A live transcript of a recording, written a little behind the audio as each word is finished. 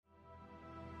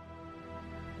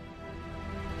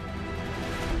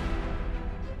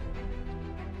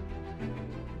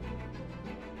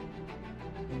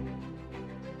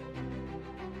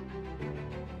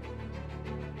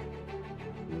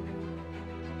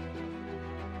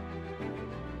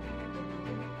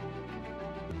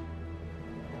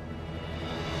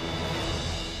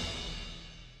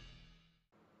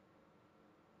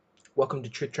Welcome to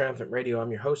Truth Triumphant Radio. I'm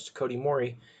your host, Cody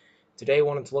Mori. Today, I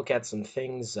wanted to look at some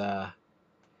things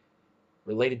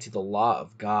related to the law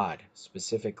of God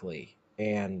specifically.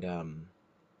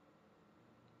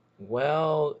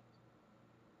 Well,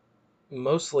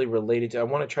 mostly related to, I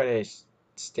want to try to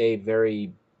stay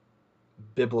very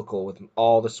biblical with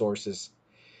all the sources.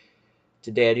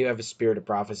 Today, I do have a Spirit of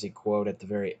Prophecy quote at the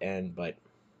very end, but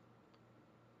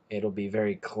it'll be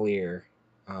very clear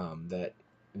that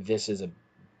this is a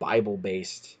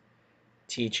Bible-based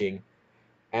teaching.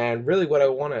 And really, what I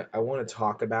want to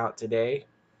talk about today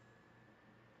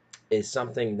is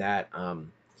something that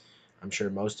I'm sure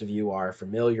most of you are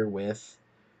familiar with,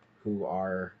 who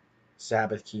are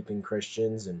Sabbath keeping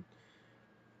Christians, and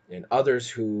others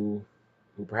who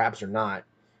perhaps are not,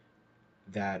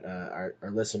 that are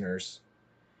listeners,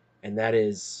 and that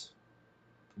is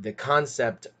the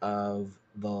concept of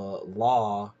the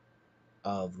law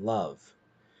of love,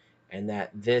 and that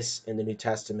this in the New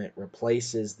Testament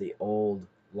replaces the old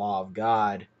law of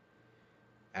God,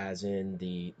 as in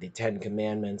the Ten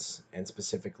Commandments, and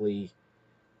specifically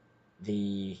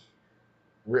the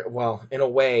well, in a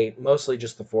way, mostly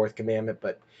just the fourth commandment,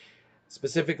 but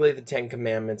specifically the Ten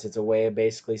Commandments. It's a way of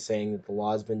basically saying that the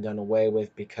law has been done away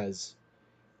with because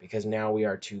now we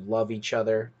are to love each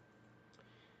other.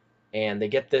 And they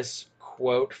get this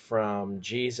quote from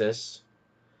Jesus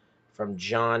from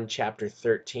John chapter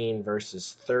 13,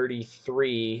 verses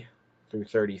 33 through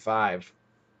 35.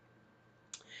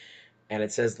 And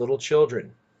it says, "Little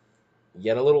children,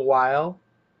 yet a little while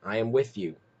I am with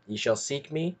you. Ye shall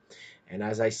seek me, and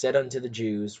as I said unto the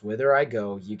Jews, whither I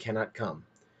go, you cannot come.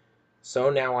 So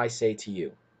now I say to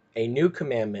you, a new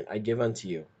commandment I give unto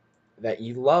you, that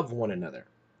ye love one another,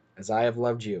 as I have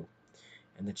loved you,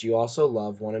 and that ye also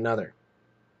love one another.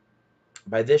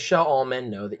 By this shall all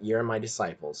men know that ye are my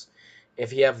disciples,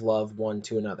 if ye have love one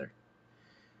to another."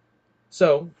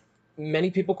 So, many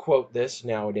people quote this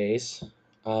nowadays,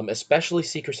 especially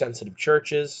seeker-sensitive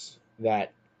churches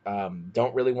that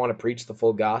don't really want to preach the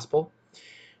full gospel.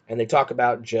 And they talk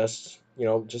about just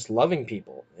loving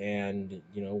people. And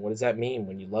what does that mean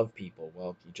when you love people?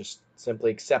 Well, you just simply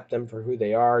accept them for who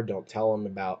they are. Don't tell them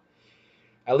about,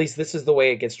 at least this is the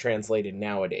way it gets translated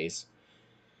nowadays.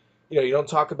 You don't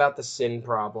talk about the sin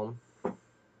problem.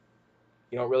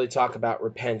 You don't really talk about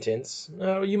repentance.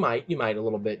 No, you might a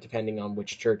little bit, depending on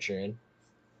which church you're in.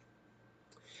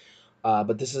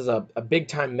 But this is a big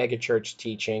time megachurch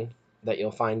teaching that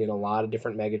you'll find in a lot of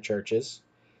different megachurches.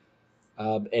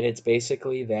 And it's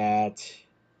basically that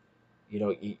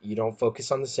you don't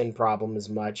focus on the sin problem as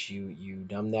much. You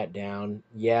dumb that down.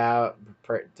 Yeah,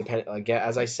 like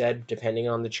as I said, depending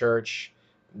on the church,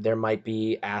 there might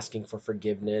be asking for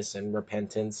forgiveness and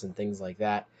repentance and things like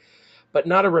that, but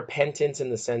not a repentance in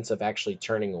the sense of actually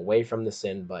turning away from the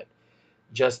sin, but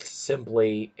just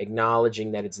simply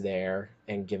acknowledging that it's there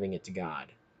and giving it to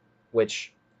God,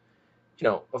 which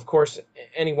of course,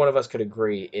 any one of us could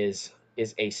agree is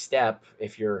a step.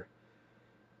 If you're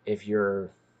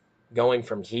going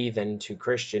from heathen to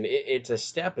Christian, it's a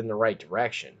step in the right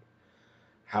direction.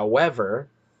 However,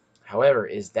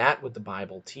 is that what the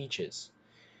Bible teaches?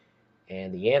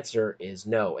 And the answer is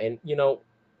no. And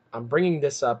I'm bringing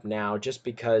this up now just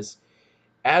because,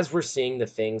 as we're seeing the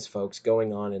things, folks,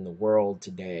 going on in the world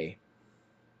today,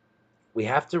 we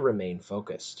have to remain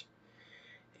focused.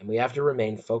 And we have to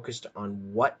remain focused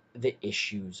on what the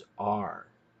issues are.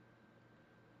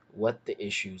 What the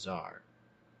issues are.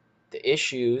 The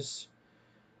issues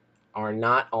are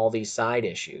not all these side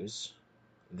issues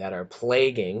that are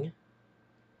plaguing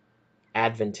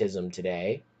Adventism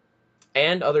today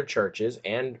and other churches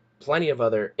and plenty of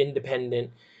other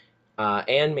independent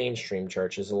and mainstream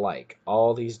churches alike.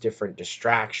 All these different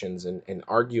distractions and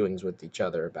arguings with each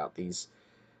other about these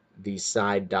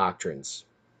side doctrines,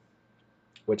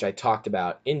 which I talked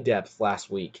about in depth last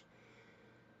week.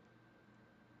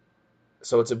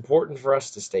 So it's important for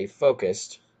us to stay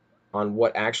focused on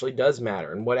what actually does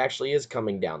matter and what actually is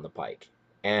coming down the pike.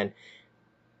 And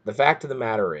the fact of the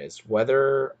matter is,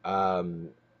 whether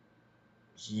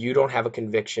you don't have a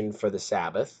conviction for the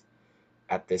Sabbath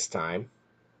at this time,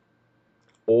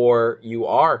 or you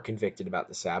are convicted about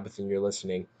the Sabbath and you're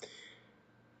listening,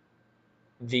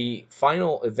 the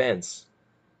final events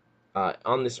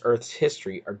on this earth's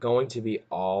history are going to be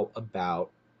all about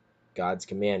God's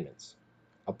commandments.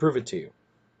 I'll prove it to you.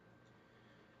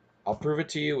 I'll prove it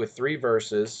to you with 3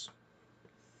 verses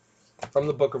from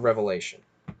the book of Revelation.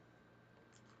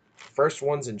 First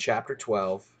one's in chapter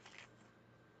 12.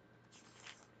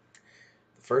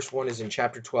 The first one is in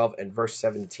chapter 12 and verse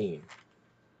 17.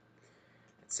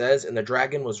 It says, "And the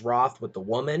dragon was wroth with the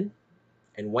woman,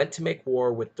 and went to make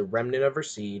war with the remnant of her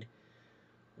seed,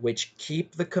 which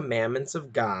keep the commandments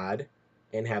of God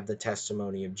and have the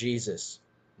testimony of Jesus.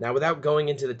 Now, without going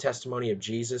into the testimony of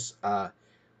Jesus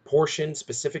portion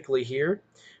specifically here,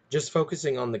 just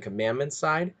focusing on the commandments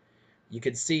side, you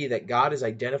could see that God is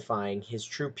identifying his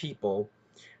true people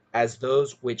as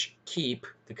those which keep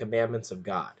the commandments of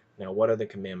God. Now, what are the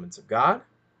commandments of God?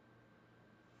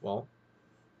 Well,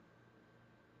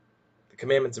 the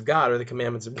commandments of God are the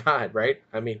commandments of God, right?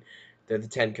 I mean, they're the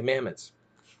 10 commandments.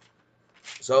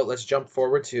 So let's jump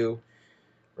forward to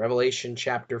Revelation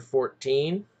chapter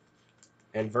 14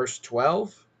 and verse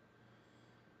 12.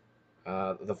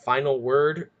 The final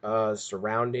word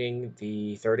surrounding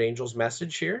the third angel's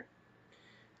message here.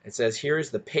 It says, here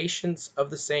is the patience of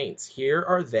the saints. Here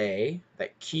are they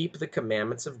that keep the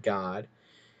commandments of God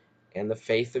and the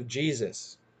faith of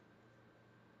Jesus.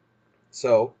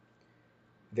 So,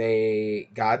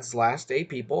 God's last day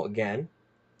people, again,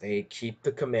 they keep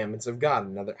the commandments of God.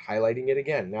 Another highlighting it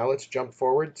again. Now let's jump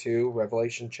forward to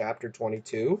Revelation chapter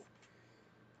 22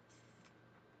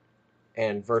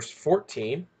 and verse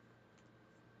 14.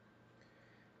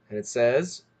 And it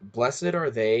says, blessed are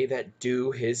they that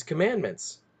do his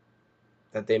commandments,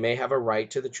 that they may have a right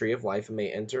to the tree of life and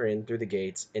may enter in through the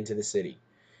gates into the city.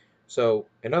 So,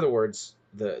 in other words,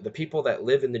 the people that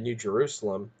live in the New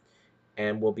Jerusalem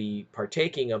and will be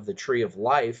partaking of the tree of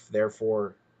life,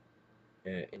 therefore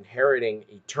inheriting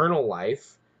eternal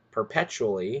life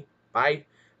perpetually by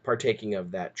partaking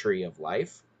of that tree of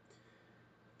life,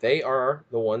 they are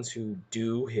the ones who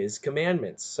do his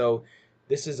commandments. So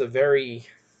this is a very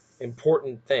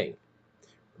important thing.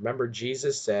 Remember,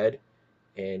 Jesus said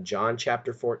in John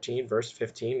chapter 14, verse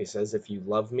 15, he says, if you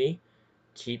love me,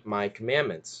 keep my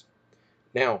commandments.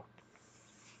 Now,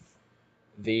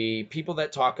 the people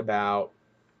that talk about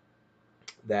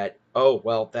that, oh,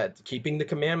 well, that keeping the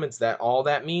commandments, that all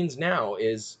that means now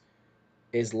is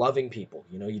loving people.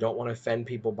 You know, you don't want to offend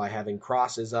people by having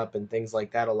crosses up and things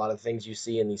like that. A lot of things you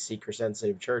see in these seeker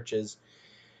sensitive churches,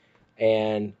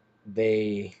 and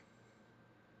they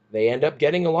end up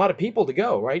getting a lot of people to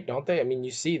go, right? Don't they? I mean,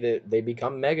 you see that they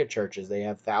become mega churches. They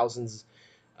have thousands,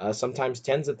 sometimes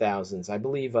tens of thousands. I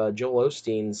believe Joel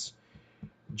Osteen's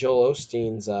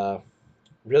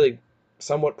really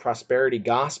somewhat prosperity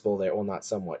gospel there. Well, not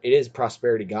somewhat. It is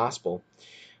prosperity gospel.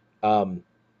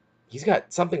 He's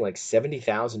got something like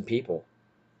 70,000 people.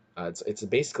 It's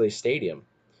basically a stadium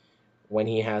when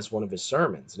he has one of his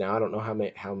sermons. Now, I don't know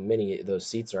how many of those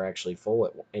seats are actually full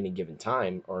at any given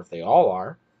time, or if they all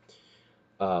are.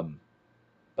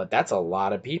 But that's a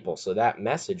lot of people. So that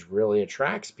message really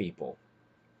attracts people.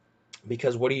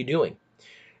 Because what are you doing?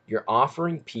 You're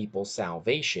offering people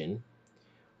salvation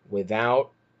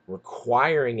without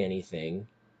requiring anything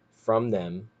from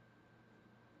them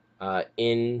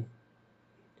in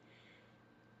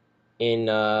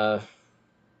I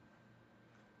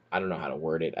don't know how to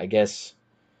word it. I guess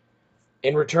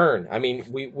in return. I mean,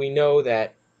 we know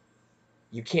that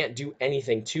you can't do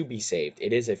anything to be saved.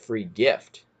 It is a free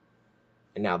gift.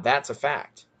 And now that's a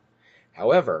fact.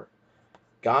 However,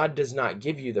 God does not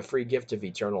give you the free gift of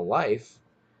eternal life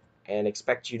and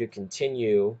expect you to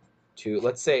continue to,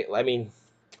 let's say, I mean,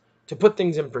 to put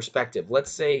things in perspective,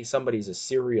 let's say somebody's a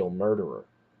serial murderer,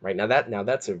 right? Now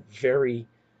that's a very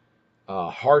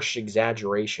harsh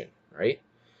exaggeration, right?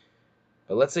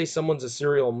 But let's say someone's a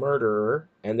serial murderer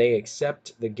and they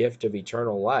accept the gift of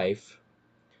eternal life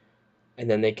and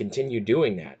then they continue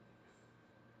doing that.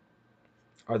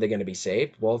 Are they going to be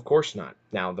saved? Well, of course not.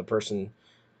 Now, the person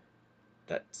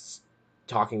that's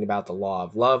talking about the law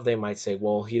of love, they might say,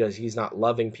 well, he's not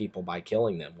loving people by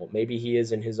killing them. Well, maybe he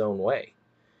is in his own way.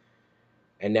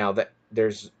 And now that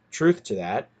there's truth to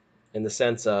that in the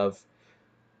sense of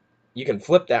you can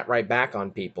flip that right back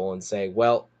on people and say,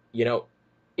 well, you know,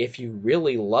 if you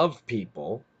really love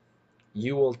people,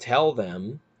 you will tell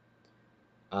them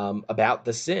about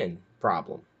the sin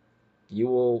problem. You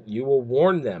will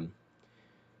warn them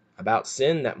about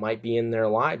sin that might be in their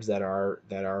lives that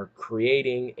are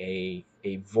creating a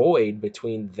void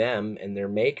between them and their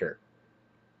maker.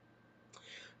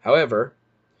 However,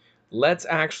 let's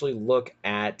actually look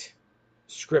at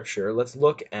scripture. Let's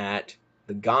look at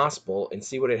the gospel and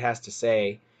see what it has to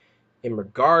say in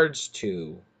regards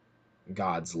to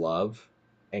God's love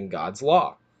and God's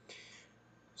law.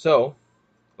 So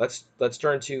let's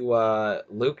turn to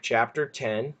Luke chapter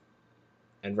 10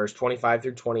 and verse 25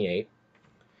 through 28.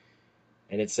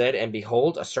 And it said, and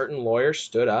behold, a certain lawyer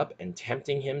stood up and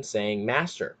tempting him, saying,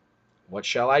 Master, what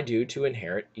shall I do to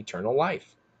inherit eternal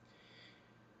life?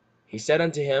 He said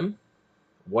unto him,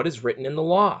 what is written in the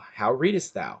law? How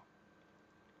readest thou?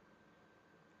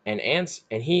 And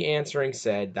he answering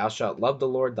said, Thou shalt love the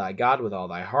Lord thy God with all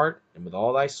thy heart, and with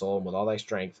all thy soul, and with all thy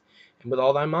strength, and with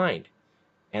all thy mind,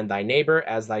 and thy neighbor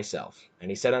as thyself. And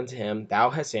he said unto him, Thou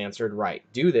hast answered right.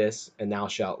 Do this, and thou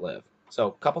shalt live. So,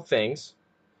 a couple things.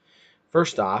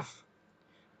 First off,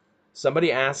 someone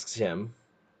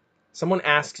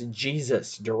asks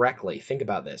Jesus directly. Think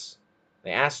about this.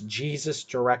 They ask Jesus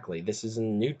directly. This is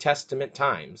in New Testament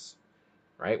times,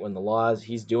 right? When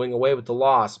he's doing away with the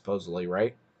law, supposedly,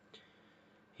 right?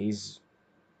 This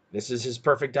is his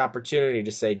perfect opportunity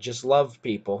to say, just love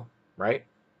people, right?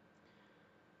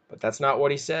 But that's not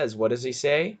what he says. What does he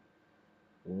say?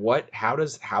 How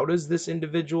does this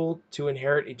individual to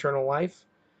inherit eternal life?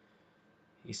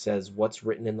 He says, what's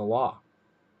written in the law?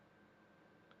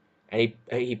 And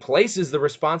he places the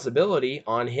responsibility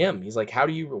on him. He's like, what are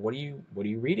you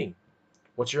reading?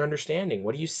 What's your understanding?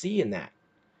 What do you see in that?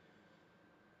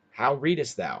 How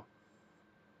readest thou?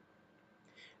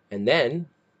 And then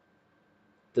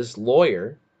this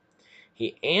lawyer,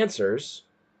 he answers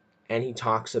and he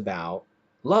talks about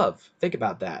love. Think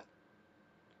about that.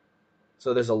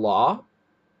 So there's a law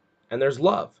and there's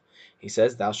love. He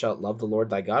says, Thou shalt love the Lord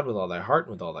thy God with all thy heart,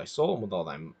 and with all thy soul, and with all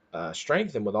thy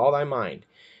strength, and with all thy mind,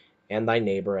 and thy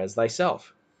neighbor as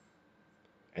thyself.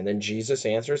 And then Jesus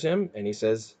answers him and he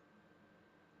says,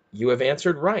 You have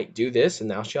answered right. Do this and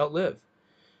thou shalt live.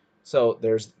 So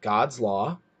there's God's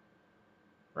law,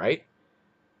 right?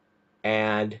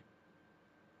 And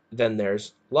then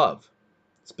there's love,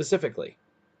 specifically.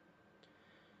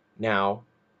 Now,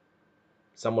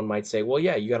 someone might say, well,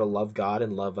 yeah, you got to love God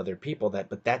and love other people,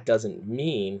 but that doesn't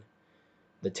mean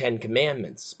the 10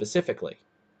 Commandments specifically.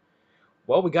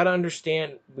 Well, we got to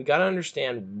understand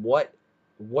what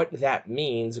that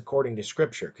means according to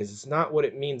Scripture, because it's not what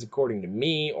it means according to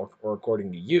me or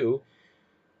according to you.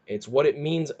 It's what it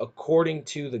means according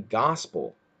to the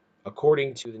gospel,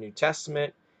 according to the New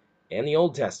Testament and the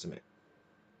Old Testament.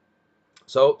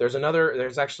 So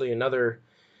there's actually another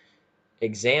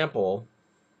example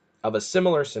of a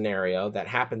similar scenario that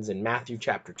happens in Matthew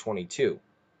chapter 22.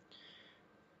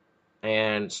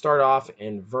 And start off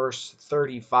in verse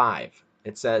 35.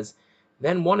 It says,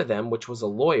 Then one of them, which was a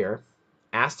lawyer,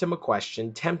 asked him a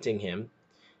question, tempting him,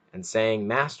 and saying,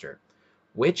 Master,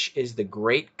 which is the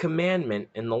great commandment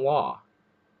in the law?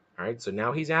 All right, so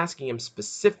now he's asking him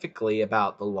specifically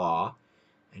about the law,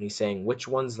 and he's saying, which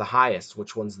one's the highest?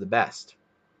 Which one's the best?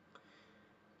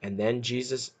 And then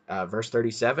Jesus, verse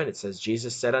 37, it says,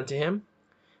 Jesus said unto him,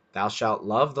 Thou shalt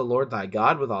love the Lord thy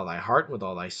God with all thy heart, and with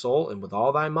all thy soul, and with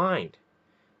all thy mind.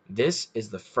 This is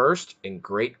the first and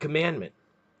great commandment.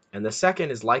 And the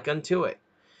second is like unto it.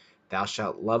 Thou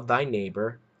shalt love thy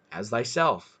neighbor as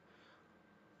thyself.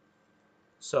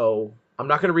 So I'm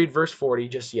not going to read verse 40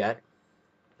 just yet.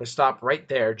 I'm going to stop right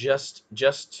there just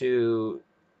to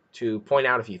point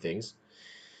out a few things.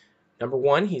 Number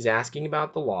one, he's asking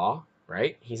about the law,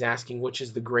 right? He's asking which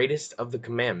is the greatest of the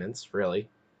commandments, really.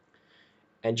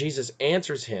 And Jesus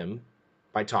answers him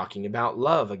by talking about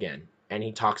love again. And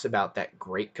he talks about that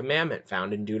great commandment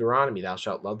found in Deuteronomy. Thou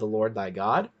shalt love the Lord thy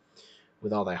God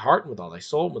with all thy heart, and with all thy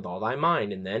soul, and with all thy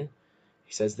mind. And then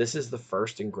he says, this is the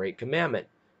first and great commandment.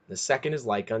 The second is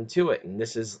like unto it. And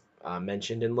this is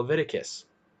mentioned in Leviticus.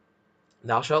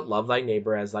 Thou shalt love thy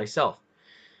neighbor as thyself.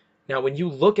 Now, when you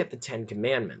look at the Ten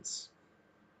Commandments,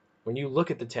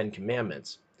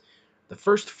 the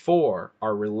first four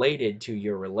are related to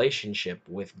your relationship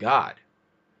with God.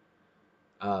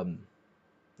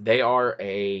 They are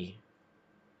a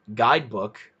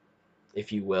guidebook,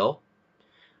 if you will,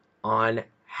 on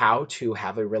how to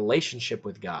have a relationship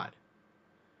with God.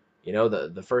 You know,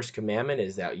 the first commandment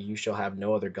is that you shall have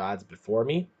no other gods before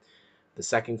me. The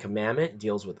second commandment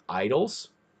deals with idols.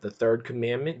 The third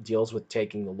commandment deals with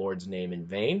taking the Lord's name in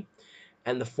vain.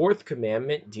 And the fourth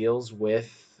commandment deals with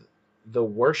the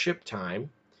worship time,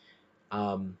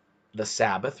 the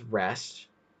Sabbath rest,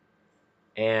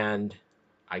 and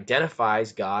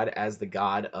identifies God as the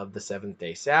God of the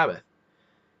seventh-day Sabbath.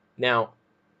 Now,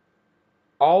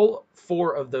 all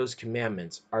four of those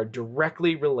commandments are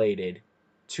directly related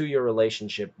to your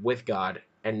relationship with God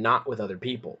and not with other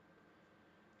people.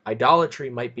 Idolatry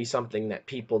might be something that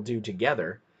people do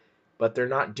together, but they're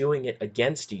not doing it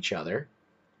against each other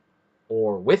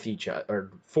or with each other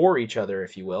or for each other,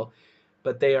 if you will,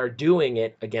 but they are doing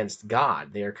it against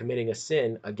God. They are committing a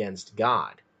sin against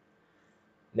God.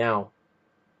 Now,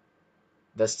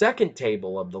 the second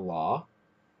table of the law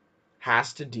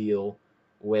has to deal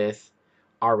with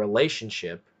our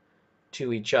relationship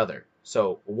to each other.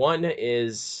 So one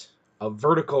is a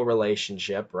vertical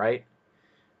relationship, right,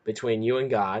 between you and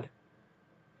God,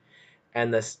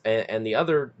 and the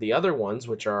other ones,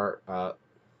 which are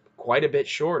quite a bit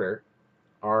shorter,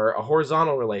 are a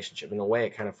horizontal relationship. In a way,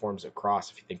 it kind of forms a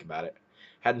cross if you think about it.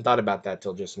 Hadn't thought about that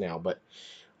till just now, but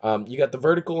you got the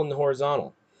vertical and the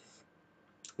horizontal.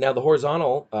 Now, the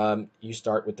horizontal, you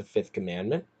start with the fifth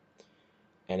commandment,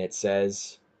 and it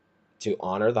says to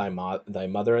honor thy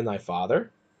mother and thy father,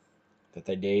 that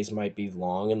thy days might be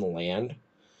long in the land.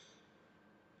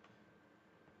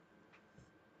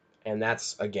 And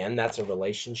that's, again, that's a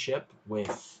relationship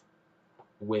with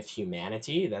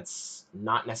humanity. That's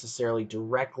not necessarily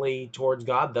directly towards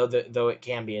God, though it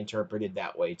can be interpreted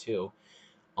that way too.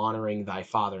 Honoring thy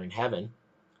Father in heaven.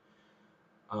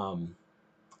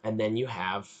 And then you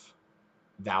have,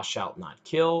 thou shalt not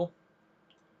kill,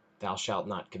 thou shalt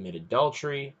not commit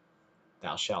adultery,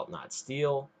 thou shalt not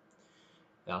steal,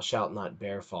 thou shalt not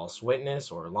bear false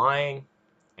witness or lying,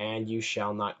 and you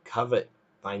shall not covet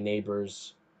thy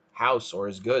neighbor's house or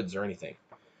his goods or anything.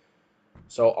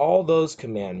 So all those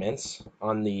commandments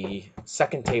on the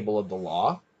second table of the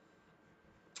law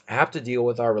have to deal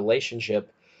with our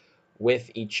relationship with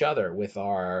each other, with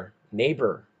our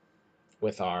neighbor,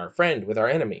 with our friend, with our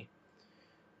enemy,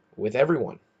 with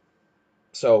everyone.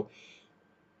 So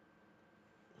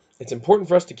it's important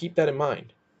for us to keep that in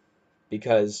mind,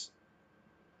 because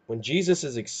when Jesus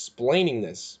is explaining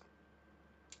this,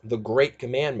 the great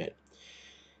commandment,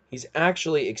 he's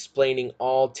actually explaining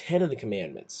all 10 of the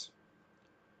commandments.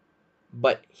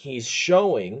 But he's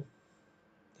showing,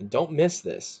 and don't miss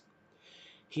this,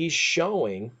 he's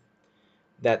showing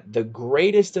that the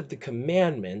greatest of the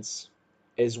commandments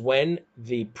is when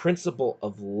the principle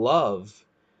of love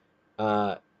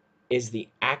is the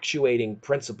actuating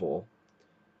principle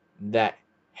that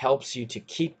helps you to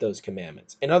keep those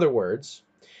commandments. In other words,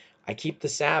 I keep the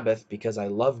Sabbath because I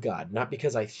love God, not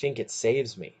because I think it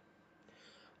saves me.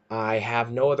 I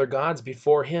have no other gods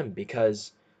before him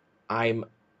because I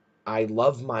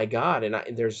love my God, and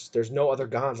there's no other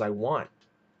gods I want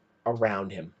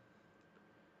around him.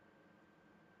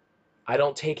 I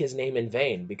don't take his name in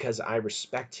vain because I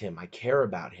respect him. I care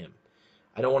about him.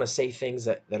 I don't want to say things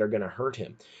that are going to hurt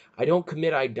him. I don't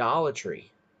commit idolatry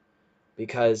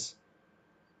because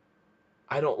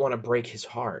I don't want to break his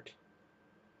heart.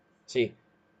 See,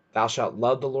 thou shalt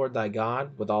love the Lord thy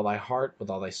God with all thy heart, with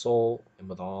all thy soul, and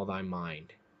with all thy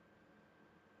mind.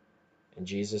 And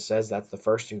Jesus says that's the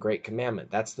first and great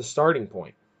commandment. That's the starting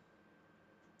point.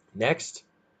 Next,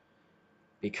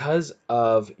 because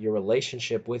of your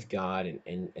relationship with God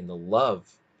and the love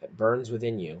that burns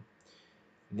within you,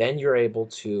 then you're able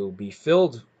to be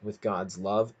filled with God's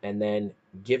love and then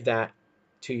give that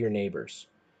to your neighbors,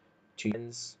 to your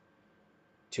friends,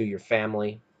 to your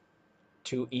family,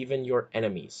 to even your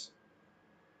enemies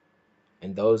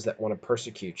and those that want to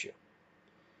persecute you.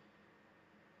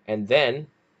 And then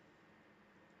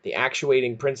the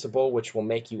actuating principle, which will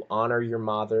make you honor your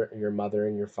mother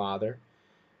and your father.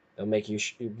 They'll make you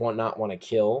not want to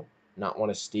kill, not want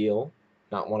to steal,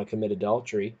 not want to commit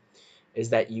adultery, is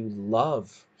that you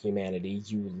love humanity,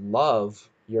 you love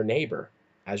your neighbor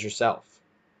as yourself,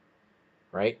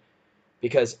 right?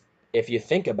 Because if you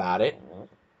think about it,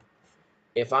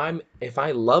 if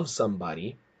I love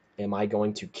somebody, am I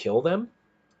going to kill them?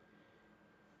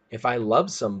 If I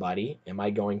love somebody, am I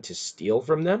going to steal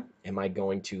from them? Am I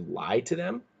going to lie to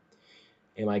them?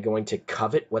 Am I going to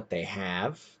covet what they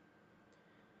have?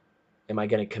 Am I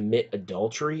going to commit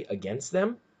adultery against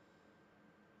them?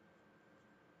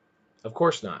 Of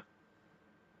course not.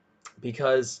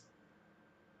 Because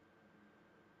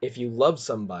if you love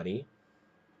somebody,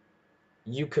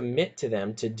 you commit to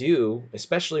them to do,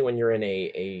 especially when you're in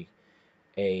a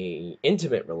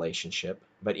intimate relationship,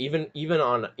 but even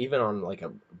on like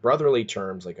a brotherly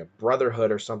terms, like a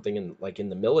brotherhood or something in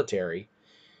the military,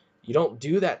 you don't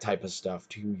do that type of stuff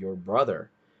to your brother.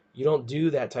 You don't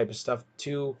do that type of stuff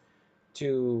to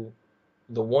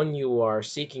the one you are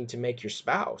seeking to make your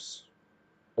spouse,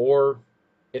 or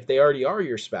if they already are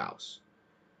your spouse.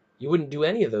 You wouldn't do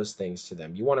any of those things to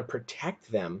them. You want to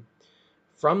protect them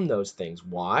from those things.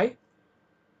 Why?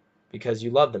 Because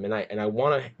you love them. And I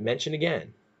want to mention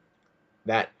again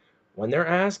that when they're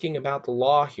asking about the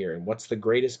law here and what's the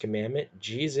greatest commandment,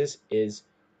 Jesus is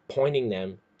pointing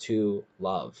them to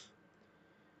love.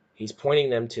 He's pointing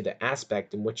them to the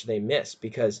aspect in which they miss,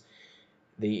 because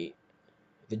the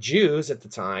Jews at the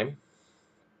time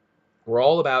were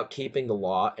all about keeping the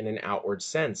law in an outward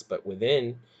sense, but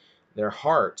within their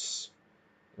hearts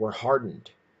were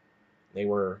hardened. They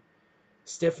were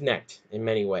stiff-necked in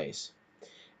many ways.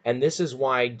 And this is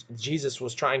why Jesus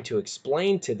was trying to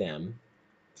explain to them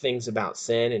things about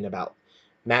sin and about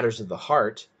matters of the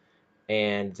heart,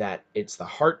 and that it's the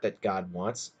heart that God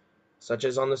wants, such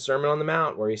as on the Sermon on the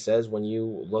Mount, where he says, when you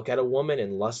look at a woman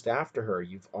and lust after her,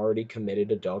 you've already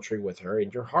committed adultery with her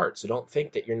in your heart. So don't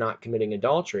think that you're not committing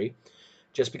adultery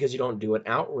just because you don't do it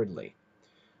outwardly.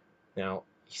 Now,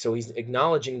 so he's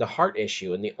acknowledging the heart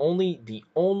issue, and the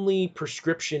only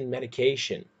prescription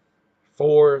medication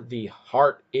for the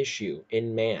heart issue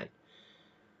in man,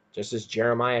 just as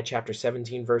Jeremiah chapter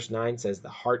 17 verse 9 says, the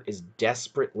heart is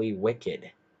desperately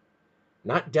wicked.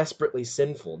 Not desperately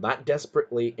sinful, not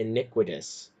desperately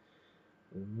iniquitous,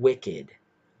 wicked.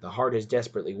 The heart is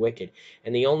desperately wicked.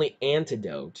 And the only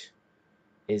antidote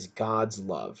is God's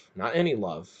love. Not any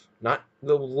love, not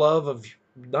the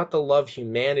love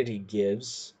humanity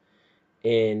gives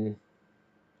in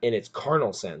its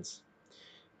carnal sense,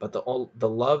 but the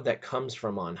love that comes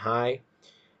from on high,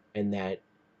 and that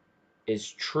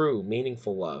is true,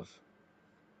 meaningful love.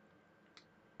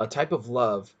 A type of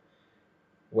love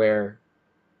where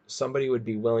somebody would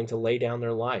be willing to lay down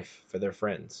their life for their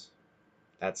friends.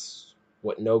 That's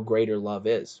what no greater love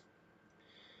is.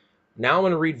 Now I'm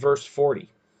going to read verse 40,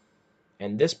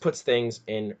 and this puts things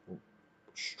in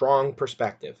strong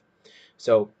perspective.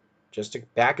 So just to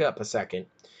back up a second,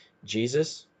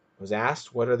 Jesus was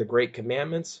asked, what are the great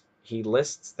commandments? He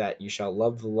lists that you shall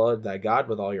love the Lord thy God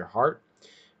with all your heart,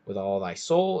 with all thy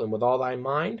soul, and with all thy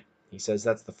mind. He says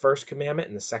that's the first commandment,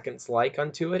 and the second's like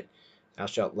unto it, thou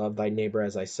shalt love thy neighbor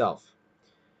as thyself.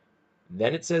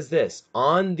 Then it says this,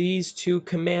 on these two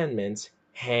commandments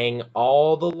hang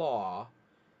all the law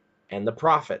and the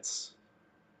prophets.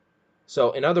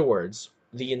 So in other words,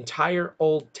 the entire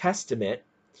Old Testament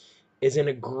is in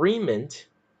agreement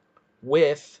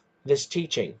with this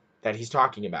teaching that he's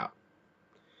talking about.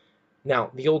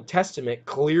 Now, the Old Testament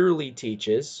clearly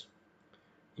teaches,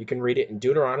 you can read it in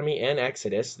Deuteronomy and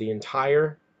Exodus, the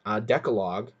entire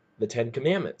Decalogue, the Ten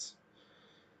Commandments.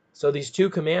 So these two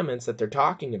commandments that they're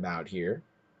talking about here,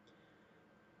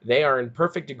 they are in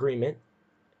perfect agreement,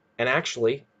 and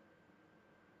actually,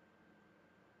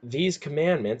 these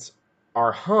commandments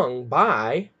are hung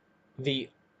by the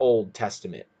Old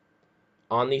Testament.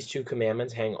 On these two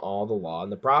commandments hang all the law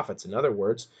and the prophets. In other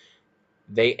words,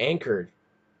 they anchored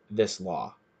this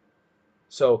law.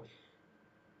 So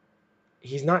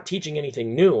he's not teaching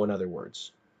anything new, in other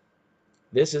words.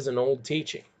 This is an old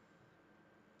teaching.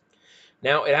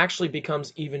 Now, it actually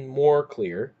becomes even more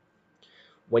clear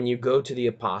when you go to the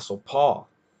Apostle Paul.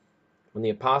 When the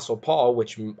Apostle Paul,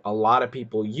 which a lot of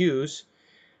people use,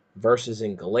 verses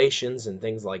in Galatians and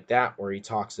things like that, where he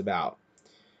talks about,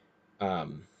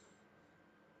 the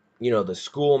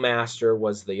schoolmaster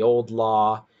was the old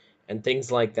law and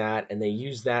things like that, and they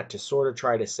use that to sort of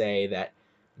try to say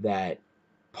that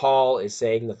Paul is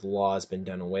saying that the law has been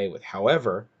done away with.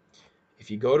 However,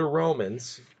 if you go to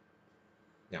Romans,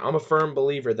 now I'm a firm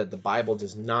believer that the Bible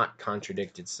does not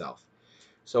contradict itself.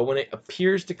 So when it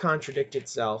appears to contradict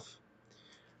itself,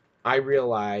 I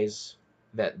realize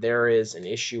that there is an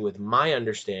issue with my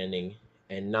understanding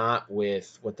and not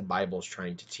with what the Bible is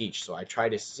trying to teach. So I try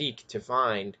to seek to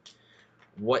find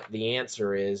what the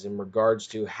answer is in regards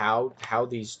to how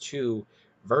these two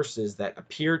verses that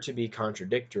appear to be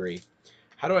contradictory,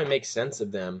 how do I make sense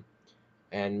of them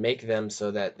and make them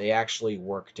so that they actually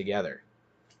work together?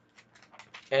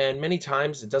 And many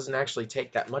times it doesn't actually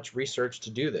take that much research to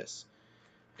do this.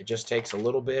 It just takes a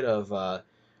little bit of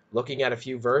looking at a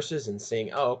few verses and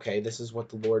saying, oh, okay, this is what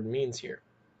the Lord means here.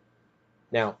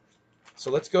 Now,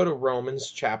 so let's go to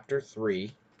Romans chapter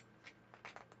 3.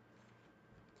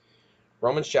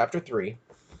 Romans chapter 3.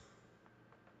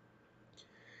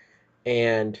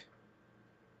 And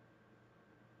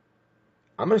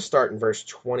I'm going to start in verse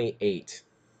 28.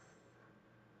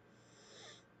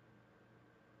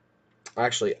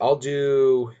 Actually, I'll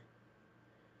do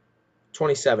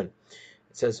 27.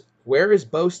 It says, where is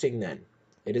boasting then?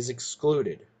 It is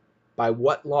excluded. By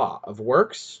what law? Of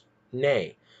works?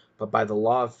 Nay, but by the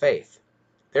law of faith.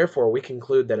 Therefore, we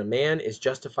conclude that a man is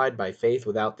justified by faith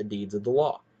without the deeds of the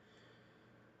law.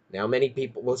 Now, many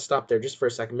people, let's stop there just for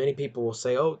a second. Many people will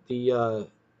say, oh,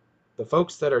 the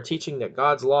folks that are teaching that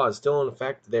God's law is still in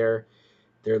effect, they're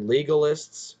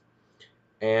legalists,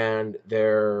 and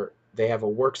they have a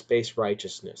works-based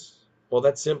righteousness. Well,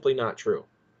 that's simply not true.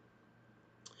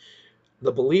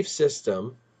 The belief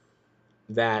system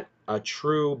that a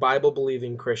true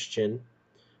Bible-believing Christian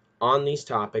on these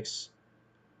topics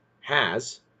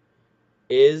has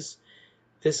is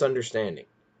this understanding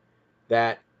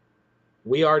that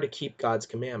we are to keep God's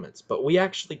commandments, but we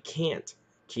actually can't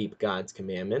keep God's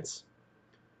commandments.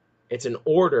 It's an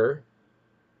order,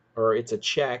 or it's a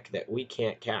check that we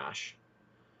can't cash.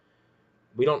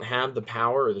 We don't have the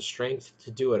power or the strength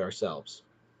to do it ourselves.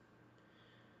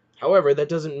 However, that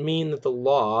doesn't mean that the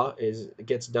law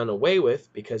gets done away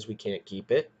with because we can't keep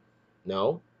it.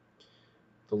 No.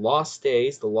 The law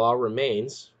stays, the law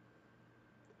remains.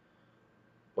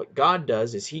 What God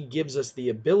does is he gives us the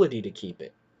ability to keep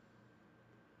it.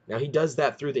 Now, he does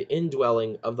that through the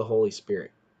indwelling of the Holy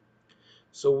Spirit.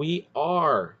 So we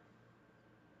are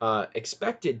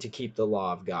expected to keep the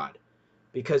law of God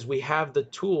because we have the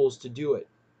tools to do it.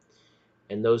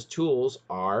 And those tools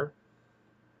are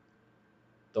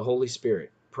the Holy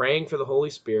Spirit, praying for the Holy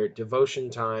Spirit, devotion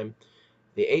time,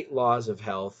 the 8 laws of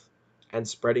health, and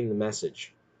spreading the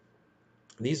message.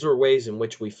 These are ways in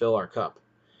which we fill our cup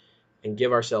and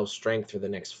give ourselves strength for the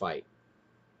next fight.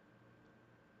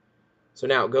 So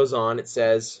now it goes on, it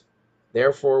says,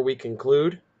 therefore we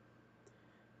conclude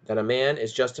that a man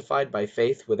is justified by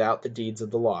faith without the deeds of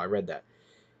the law. I read that.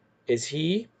 Is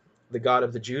he the God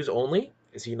of the Jews only?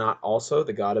 Is he not also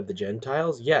the God of the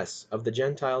Gentiles? Yes, of the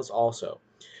Gentiles also.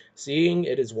 Seeing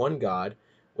it is one God,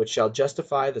 which shall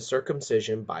justify the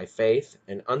circumcision by faith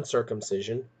and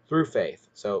uncircumcision through faith.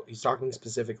 So he's talking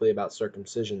specifically about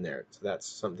circumcision there. So that's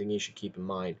something you should keep in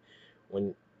mind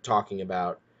when talking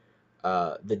about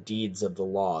the deeds of the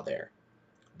law there.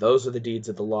 Those are the deeds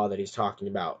of the law that he's talking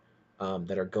about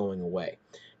that are going away.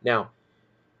 Now,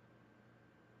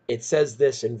 it says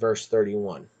this in verse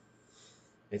 31.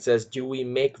 It says, do we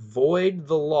make void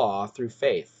the law through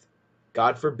faith?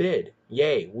 God forbid.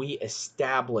 Yea, we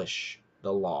establish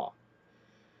the law.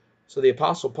 So the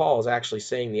Apostle Paul is actually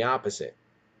saying the opposite.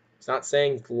 He's not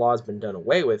saying that the law has been done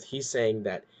away with. He's saying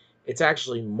that it's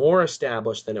actually more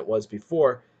established than it was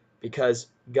before because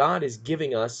God is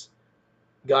giving us,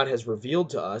 God has revealed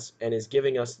to us and is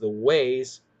giving us the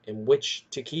ways in which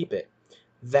to keep it.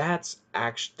 That's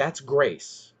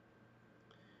grace.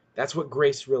 That's what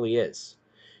grace really is.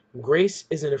 Grace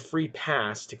isn't a free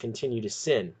pass to continue to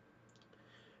sin.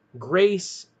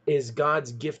 Grace is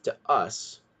God's gift to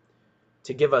us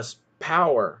to give us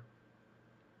power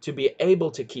to be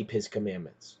able to keep his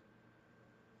commandments.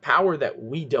 Power that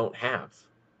we don't have.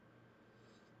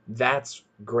 That's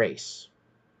grace.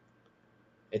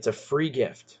 It's a free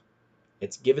gift.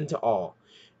 It's given to all.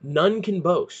 None can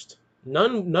boast.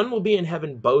 None will be in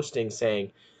heaven boasting,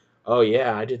 saying, oh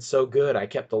yeah, I did so good. I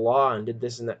kept the law and did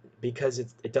this and that, because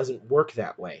it doesn't work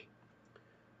that way.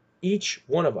 Each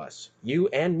one of us, you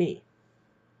and me,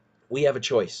 we have a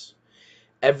choice.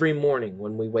 Every morning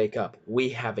when we wake up, we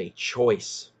have a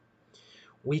choice.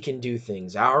 We can do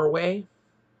things our way,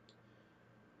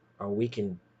 or we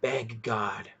can beg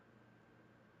God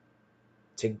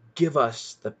to give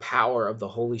us the power of the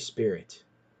Holy Spirit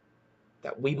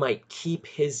that we might keep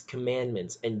his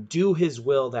commandments and do his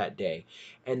will that day,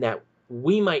 and that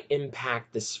we might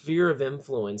impact the sphere of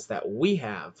influence that we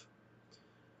have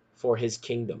for his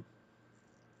kingdom.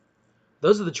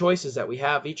 Those are the choices that we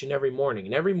have each and every morning.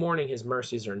 And every morning his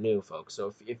mercies are new, folks.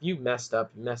 So if you messed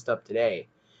up, you messed up today.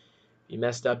 If you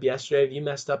messed up yesterday, if you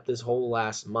messed up this whole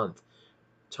last month,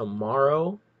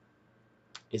 tomorrow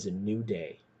is a new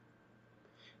day.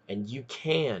 And you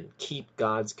can keep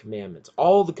God's commandments,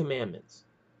 all the commandments,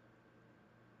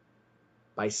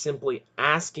 by simply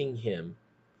asking him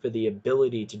for the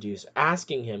ability to do so,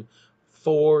 asking him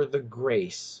for the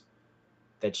grace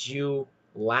that you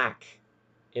lack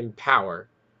in power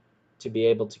to be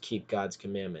able to keep God's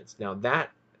commandments. Now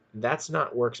that's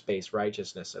not works-based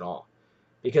righteousness at all,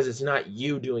 because it's not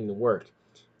you doing the work.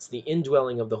 It's the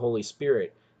indwelling of the Holy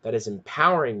Spirit that is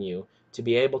empowering you to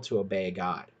be able to obey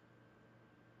God.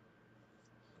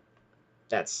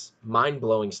 That's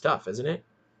mind-blowing stuff, isn't it?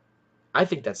 I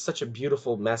think that's such a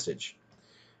beautiful message,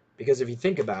 because if you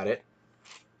think about it,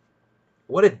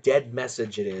 what a dead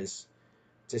message it is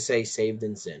to say saved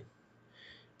in sin.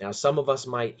 Now, some of us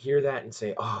might hear that and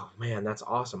say, oh man, that's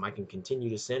awesome. I can continue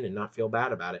to sin and not feel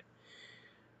bad about it.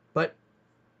 But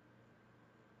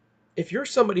if you're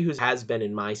somebody who has been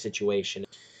in my situation,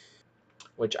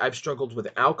 which I've struggled with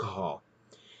alcohol,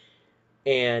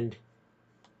 and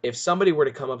if somebody were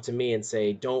to come up to me and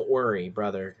say, don't worry,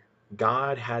 brother,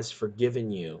 God has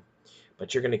forgiven you,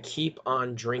 but you're going to keep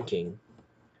on drinking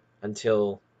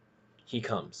until he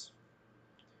comes.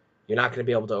 You're not going to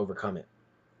be able to overcome it.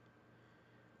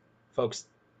 Folks,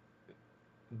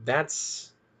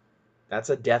 that's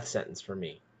a death sentence for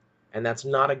me. And that's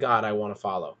not a God I want to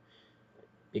follow.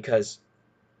 Because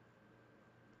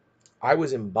I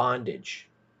was in bondage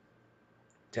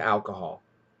to alcohol.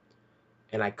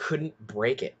 And I couldn't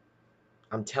break it.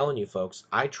 I'm telling you, folks,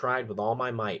 I tried with all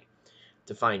my might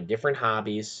to find different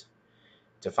hobbies,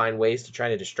 to find ways to try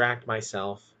to distract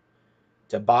myself,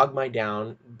 to bog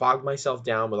myself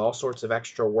down with all sorts of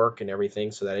extra work and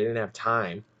everything so that I didn't have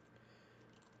time.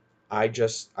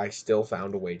 I still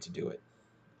found a way to do it.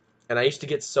 And I used to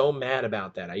get so mad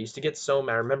about that. I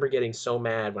remember getting so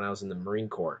mad when I was in the Marine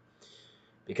Corps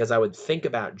because I would think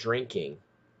about drinking.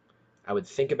 I would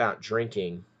think about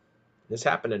drinking. This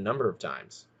happened a number of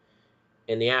times.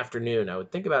 In the afternoon, I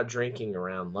would think about drinking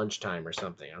around lunchtime or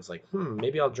something. I was like,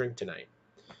 maybe I'll drink tonight.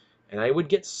 And I would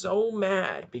get so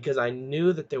mad because I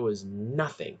knew that there was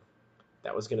nothing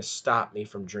that was going to stop me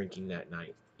from drinking that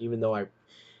night, even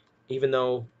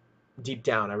though deep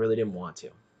down I really didn't want to.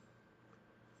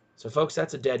 So folks,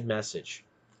 that's a dead message.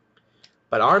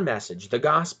 But our message, the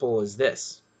gospel, is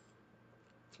this.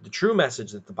 The true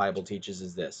message that the Bible teaches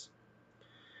is this.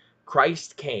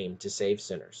 Christ came to save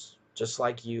sinners, just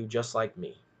like you, just like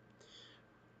me.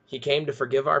 He came to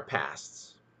forgive our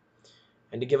pasts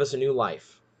and to give us a new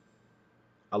life,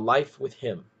 a life with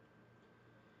him.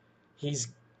 He's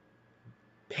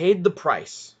paid the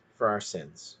price for our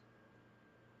sins.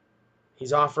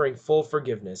 He's offering full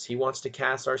forgiveness. He wants to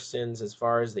cast our sins as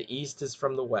far as the east is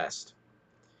from the west.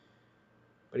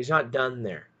 But he's not done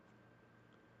there.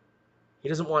 He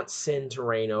doesn't want sin to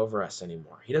reign over us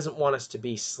anymore. He doesn't want us to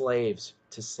be slaves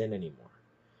to sin anymore.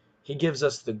 He gives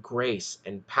us the grace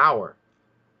and power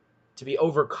to be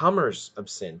overcomers of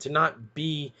sin, to not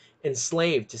be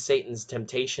enslaved to Satan's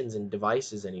temptations and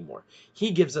devices anymore.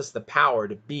 He gives us the power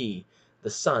to be the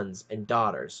sons and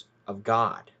daughters of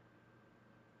God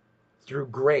through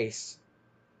grace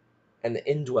and the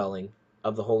indwelling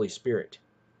of the Holy Spirit.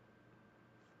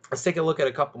 Let's take a look at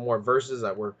a couple more verses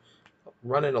that we're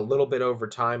running a little bit over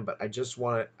time, but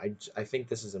I think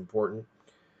this is important.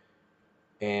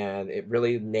 And it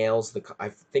really nails I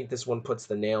think this one puts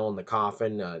the nail in the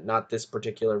coffin. Not this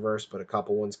particular verse, but a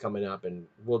couple ones coming up, and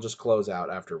we'll just close out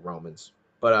after Romans.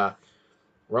 But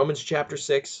Romans chapter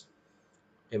 6,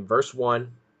 in verse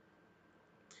 1,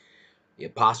 the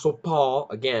Apostle Paul,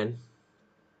 again,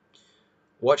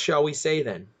 what shall we say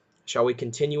then? Shall we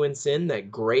continue in sin that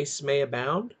grace may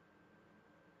abound?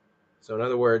 So in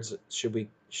other words,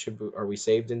 are we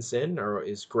saved in sin, or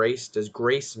does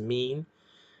grace mean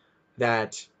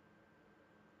that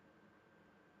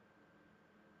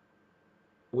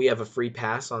we have a free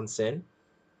pass on sin?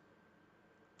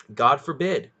 God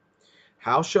forbid.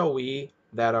 How shall we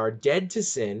that are dead to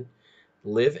sin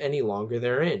live any longer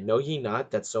therein? Know ye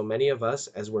not that so many of us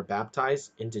as were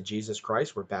baptized into Jesus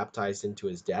Christ were baptized into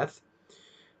his death?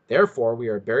 Therefore we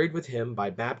are buried with him by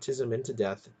baptism into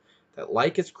death, that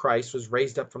like as Christ was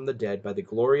raised up from the dead by the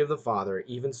glory of the Father,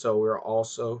 even so we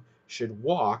also should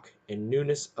walk in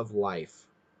newness of life.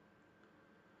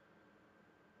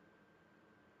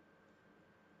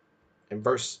 And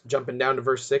jumping down to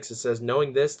verse 6, it says,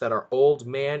 knowing this, that our old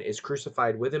man is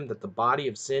crucified with him, that the body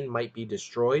of sin might be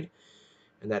destroyed,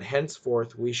 and that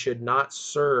henceforth we should not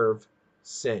serve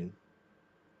sin.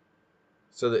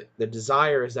 So the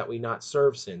desire is that we not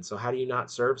serve sin. So how do you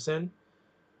not serve sin?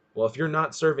 Well, if you're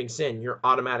not serving sin, you're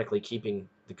automatically keeping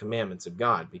the commandments of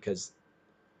God, because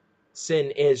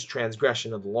sin is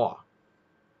transgression of the law.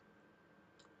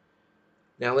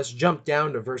 Now let's jump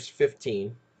down to verse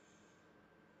 15.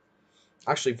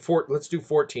 Actually, let's do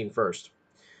 14 first.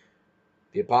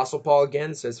 The Apostle Paul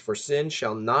again says, for sin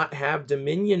shall not have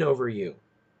dominion over you,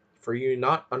 for you are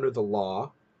not under the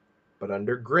law, but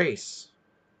under grace.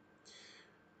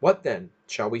 What then?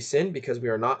 Shall we sin because we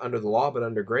are not under the law, but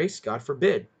under grace? God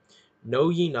forbid. Know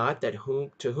ye not that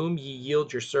to whom ye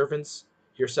yield yourselves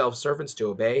servants to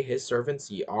obey, his servants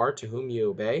ye are to whom ye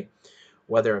obey,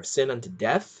 whether of sin unto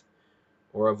death,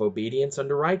 or of obedience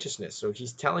unto righteousness? So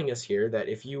he's telling us here that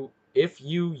if you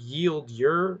yield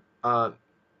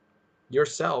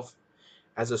yourself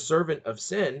as a servant of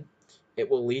sin, it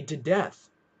will lead to death.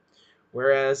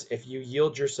 Whereas if you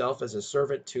yield yourself as a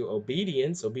servant to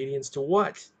obedience to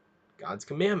what? God's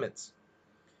commandments.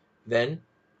 Then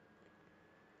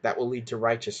that will lead to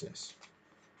righteousness,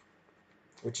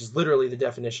 which is literally the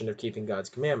definition of keeping God's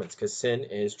commandments, because sin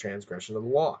is transgression of the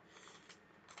law.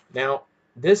 Now,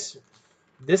 this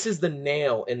is the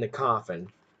nail in the coffin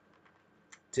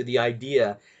to the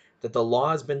idea that the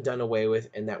law has been done away with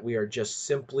and that we are just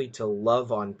simply to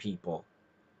love on people.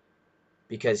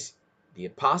 Because the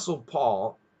Apostle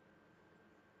Paul,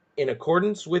 in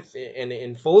accordance with and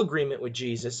in full agreement with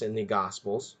Jesus in the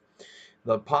Gospels,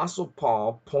 the Apostle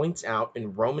Paul points out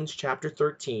in Romans chapter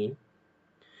 13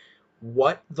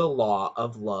 what the law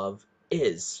of love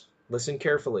is. Listen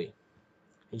carefully.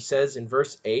 He says in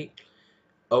verse 8,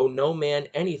 owe no man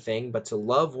anything but to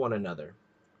love one another,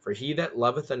 for he that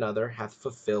loveth another hath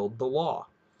fulfilled the law.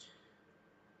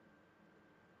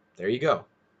 There you go.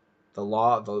 The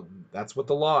law, that's what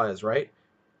the law is, right?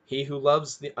 He who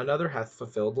loves another hath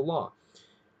fulfilled the law.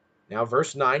 Now,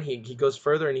 verse 9, he goes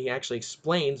further and he actually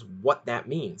explains what that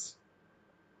means.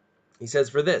 He says,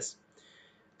 for this,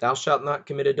 thou shalt not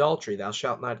commit adultery, thou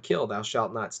shalt not kill, thou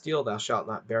shalt not steal, thou shalt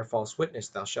not bear false witness,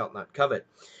 thou shalt not covet.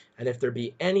 And if there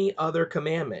be any other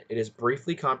commandment, it is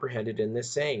briefly comprehended in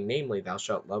this saying, namely, thou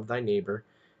shalt love thy neighbor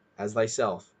as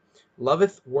thyself.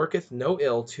 Loveth worketh no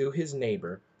ill to his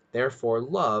neighbor, therefore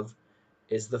love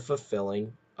is the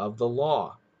fulfilling of the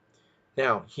law.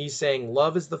 Now, he's saying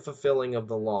love is the fulfilling of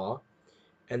the law,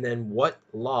 and then what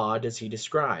law does he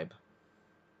describe?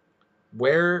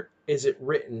 Where is it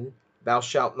written, thou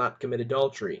shalt not commit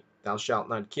adultery, thou shalt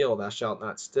not kill, thou shalt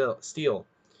not steal?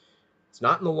 It's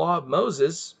not in the law of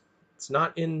Moses. It's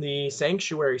not in the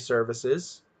sanctuary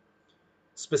services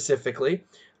specifically,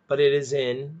 but it is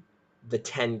in the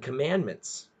Ten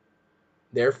Commandments.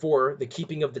 Therefore, the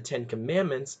keeping of the Ten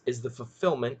Commandments is the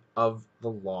fulfillment of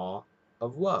the law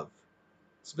of love,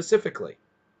 specifically.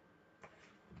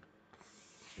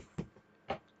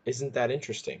 Isn't that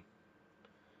interesting?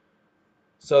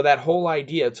 So that whole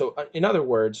idea, so in other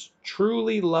words,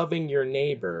 truly loving your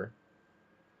neighbor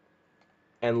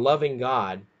and loving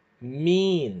God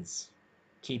means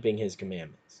keeping his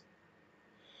commandments.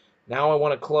 Now I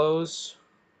want to close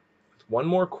with one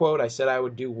more quote. I said I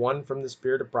would do one from the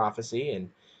Spirit of Prophecy, and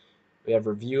we have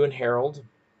Review and Herald,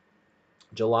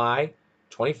 July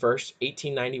 21st,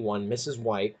 1891. Mrs.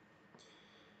 White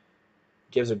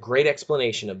gives a great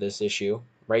explanation of this issue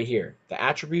right here. The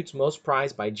attributes most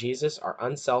prized by Jesus are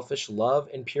unselfish love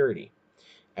and purity.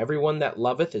 Everyone that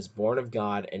loveth is born of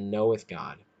God and knoweth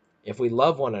God. If we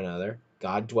love one another,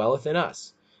 God dwelleth in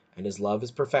us, and his love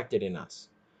is perfected in us.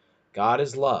 God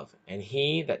is love, and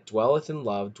he that dwelleth in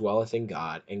love dwelleth in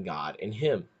God, and God in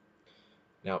him.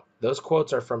 Now, those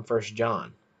quotes are from 1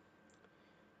 John.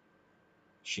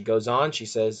 She goes on, she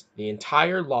says, the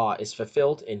entire law is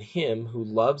fulfilled in him who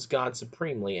loves God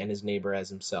supremely and his neighbor as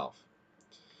himself.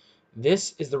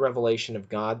 This is the revelation of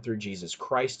God through Jesus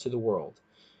Christ to the world.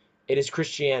 It is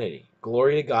Christianity,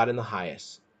 glory to God in the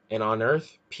highest, and on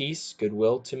earth peace,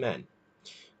 goodwill to men.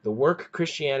 The work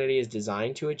Christianity is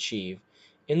designed to achieve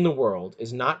in the world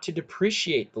is not to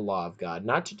depreciate the law of God,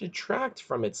 not to detract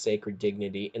from its sacred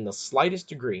dignity in the slightest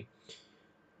degree,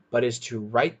 but is to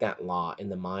write that law in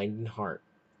the mind and heart.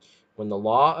 When the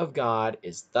law of God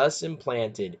is thus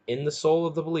implanted in the soul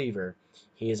of the believer,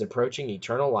 he is approaching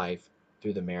eternal life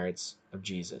through the merits of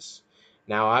Jesus.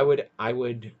 Now, I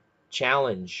would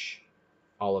challenge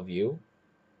all of you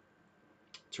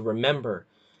to remember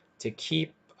to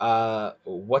keep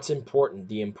what's important,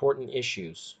 the important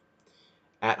issues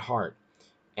at heart,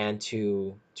 and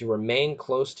to remain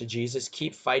close to Jesus.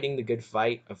 Keep fighting the good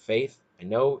fight of faith. I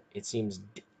know it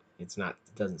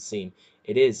doesn't seem,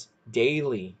 it is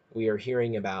daily we are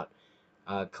hearing about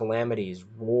calamities,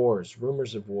 wars,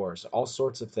 rumors of wars, all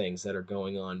sorts of things that are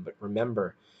going on. But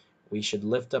remember, we should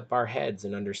lift up our heads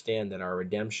and understand that our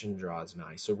redemption draws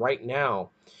nigh. So right now,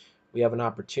 we have an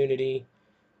opportunity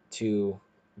to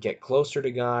get closer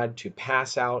to God, to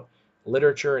pass out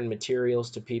literature and materials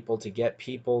to people, to get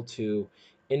people to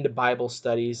into Bible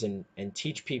studies and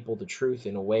teach people the truth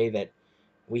in a way that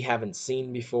we haven't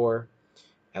seen before,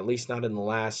 at least not in the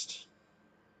last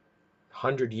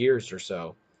 100 years or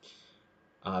so.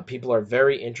 People are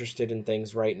very interested in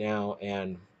things right now,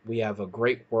 and we have a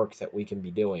great work that we can be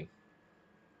doing.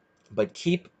 But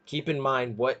keep in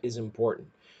mind what is important.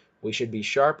 We should be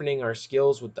sharpening our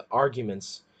skills with the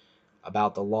arguments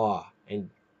about the law and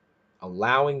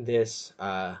allowing these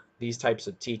types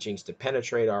of teachings to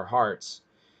penetrate our hearts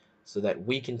so that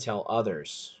we can tell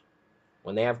others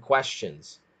when they have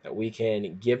questions, that we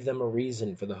can give them a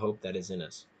reason for the hope that is in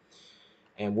us.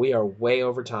 And we are way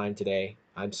over time today.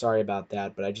 I'm sorry about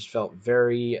that, but I just felt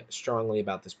very strongly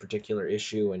about this particular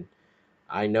issue, and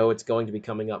I know it's going to be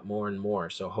coming up more and more.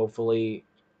 So hopefully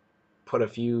put a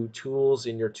few tools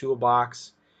in your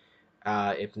toolbox.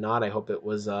 If not, I hope it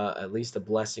was at least a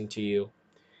blessing to you.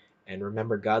 And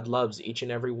remember, God loves each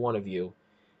and every one of you,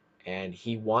 and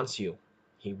he wants you.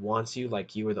 He wants you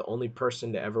like you were the only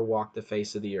person to ever walk the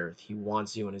face of the earth. He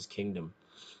wants you in his kingdom.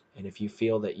 And if you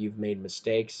feel that you've made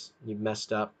mistakes, you've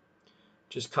messed up,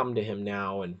 just come to him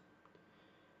now, and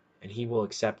he will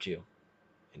accept you.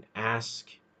 And ask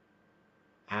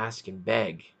and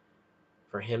beg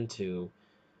for him to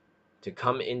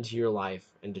come into your life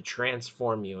and to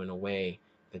transform you in a way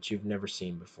that you've never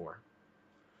seen before.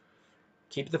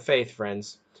 Keep the faith,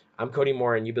 friends. I'm Cody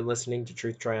Moore, and you've been listening to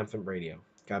Truth Triumphant Radio.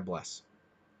 God bless.